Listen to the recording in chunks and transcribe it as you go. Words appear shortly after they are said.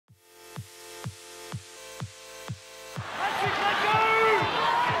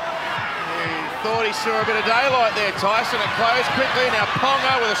thought he saw a bit of daylight there, Tyson. It closed quickly. Now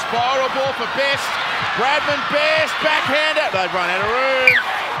Ponga with a spiral ball for Best. Bradman Best, backhander. They've run out of room.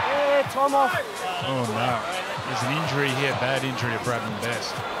 Yeah, time off. Oh no, there's an injury here, bad injury to Bradman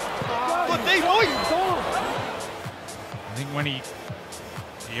Best. Good D, boy. I think when he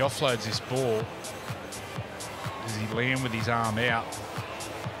offloads this ball, does he land with his arm out?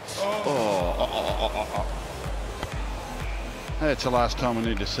 That's the last time we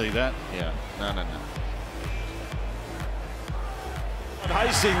need to see that. Yeah, no.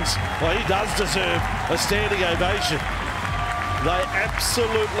 Hastings, well, he does deserve a standing ovation. They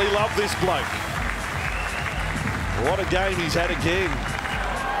absolutely love this bloke. What a game he's had again.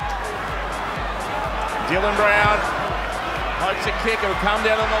 Dylan Brown hopes a kick. It'll come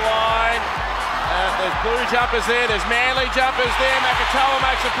down on the line. There's blue jumpers there. There's Manly jumpers there. Makatoa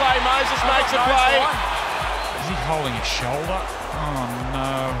makes a play. Moses makes a play. Is he holding his shoulder? Oh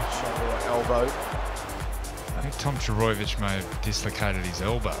no. Shoulder or elbow. I think Tom Trbojevic may have dislocated his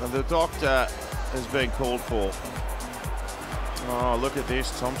elbow. The doctor has been called for. Oh, look at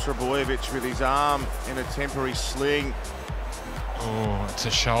this. Tom Trbojevic with his arm in a temporary sling. Oh, it's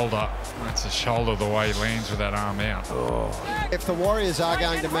a shoulder. It's a shoulder the way he lands with that arm out. Oh. If the Warriors are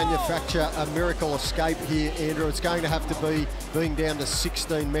going to manufacture a miracle escape here, Andrew, it's going to have to be being down to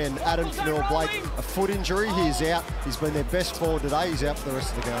 16 men. Adam Fennell-Blake, a foot injury, he's out. He's been their best forward today. He's out for the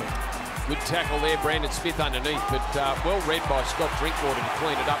rest of the game. Good tackle there, Brandon Smith underneath, but well read by Scott Drinkwater to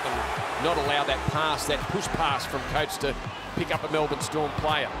clean it up and not allow that pass, that push pass from Coates to pick up a Melbourne Storm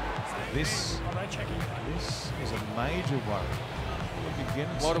player. This is a major worry.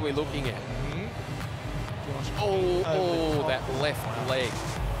 What are we looking at? Oh, that left leg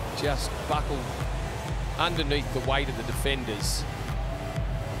just buckled underneath the weight of the defenders.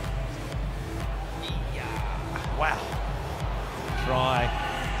 Wow. Try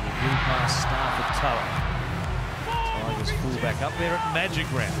the pass Stafford Toa. Tigers fullback up there at Magic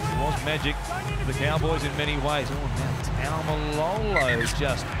Round. It was magic for the Cowboys in many ways. Oh, now Taumalolo's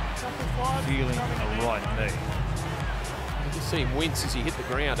just feeling a right knee. You can see him wince as he hit the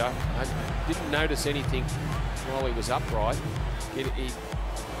ground. I didn't notice anything while he was upright. He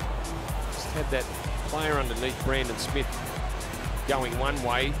just had that player underneath Brandon Smith going one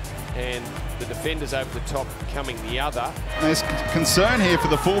way and the defenders over the top coming the other. There's concern here for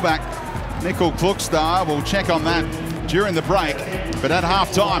the fullback, Nickel Klukstar. We'll check on that during the break. But at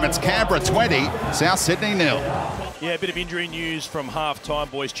half-time, it's Canberra 20, South Sydney 0. Yeah, a bit of injury news from half-time,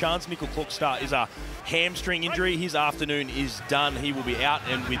 boys. Chance Nickel Klukstar is a hamstring injury. His afternoon is done. He will be out,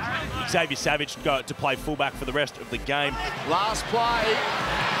 and with Xavier Savage to play fullback for the rest of the game. Last play,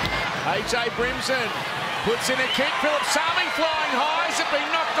 AJ Brimson puts in a kick. Philip Sami flying high. Has it been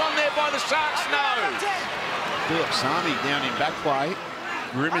knocked on there by the Sharks? No. Philip Sami down in back play,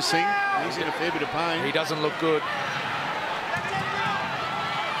 grimacing. He's in a fair bit of pain. He doesn't look good.